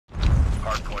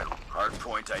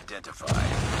Hardpoint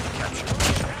identified. Capture the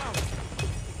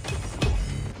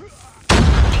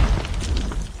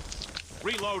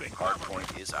Reloading.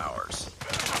 hardpoint is ours.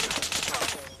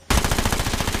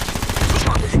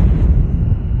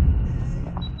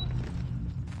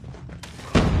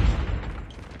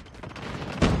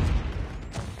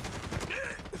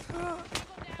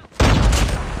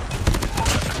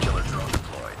 Killer drone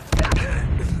deployed.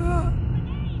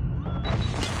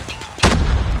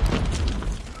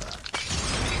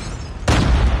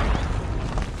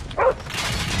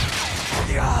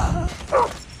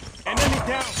 Enemy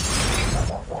down.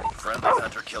 Friendly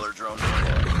hunter killer drone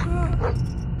deployed.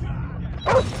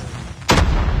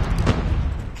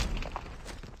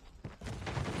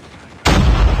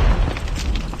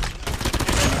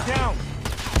 Enemy down.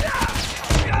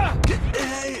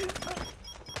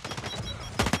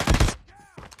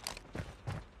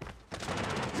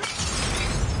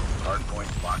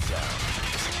 Hardpoint locked down.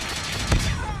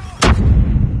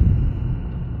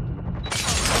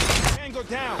 Tango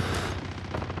down.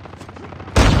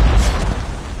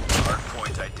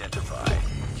 Hardpoint identified.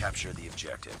 Capture the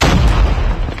objective.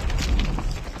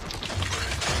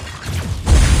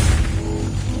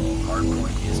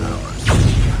 Hardpoint is ours.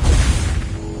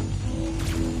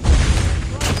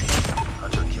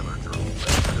 Hunter killer drone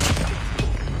ready for deploy.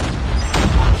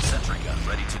 Sentry gun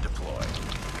ready to deploy.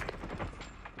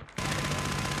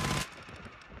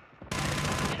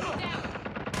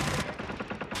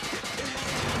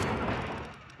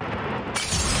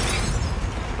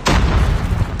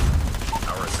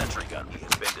 Our sentry gun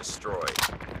has been destroyed.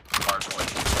 Hardpoint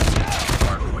contested.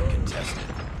 Hardpoint contested.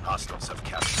 Hostiles have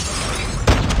captured the hardpoint.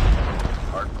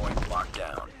 Hardpoint locked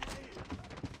down.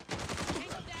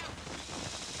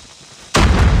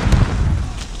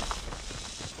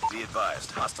 Be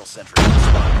advised, hostile sentry gun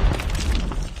spotted.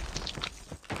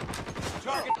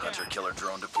 Target Hunter killer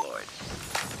drone deployed.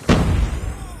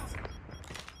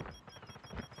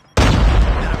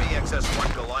 Enemy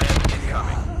XS-1 Goliath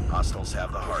incoming. Hostiles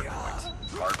have the hardpoint.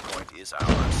 Hardpoint is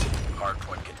ours.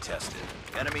 Hardpoint contested.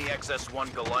 Enemy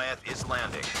XS-1 Goliath is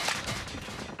landing.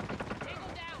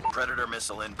 Predator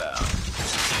missile inbound.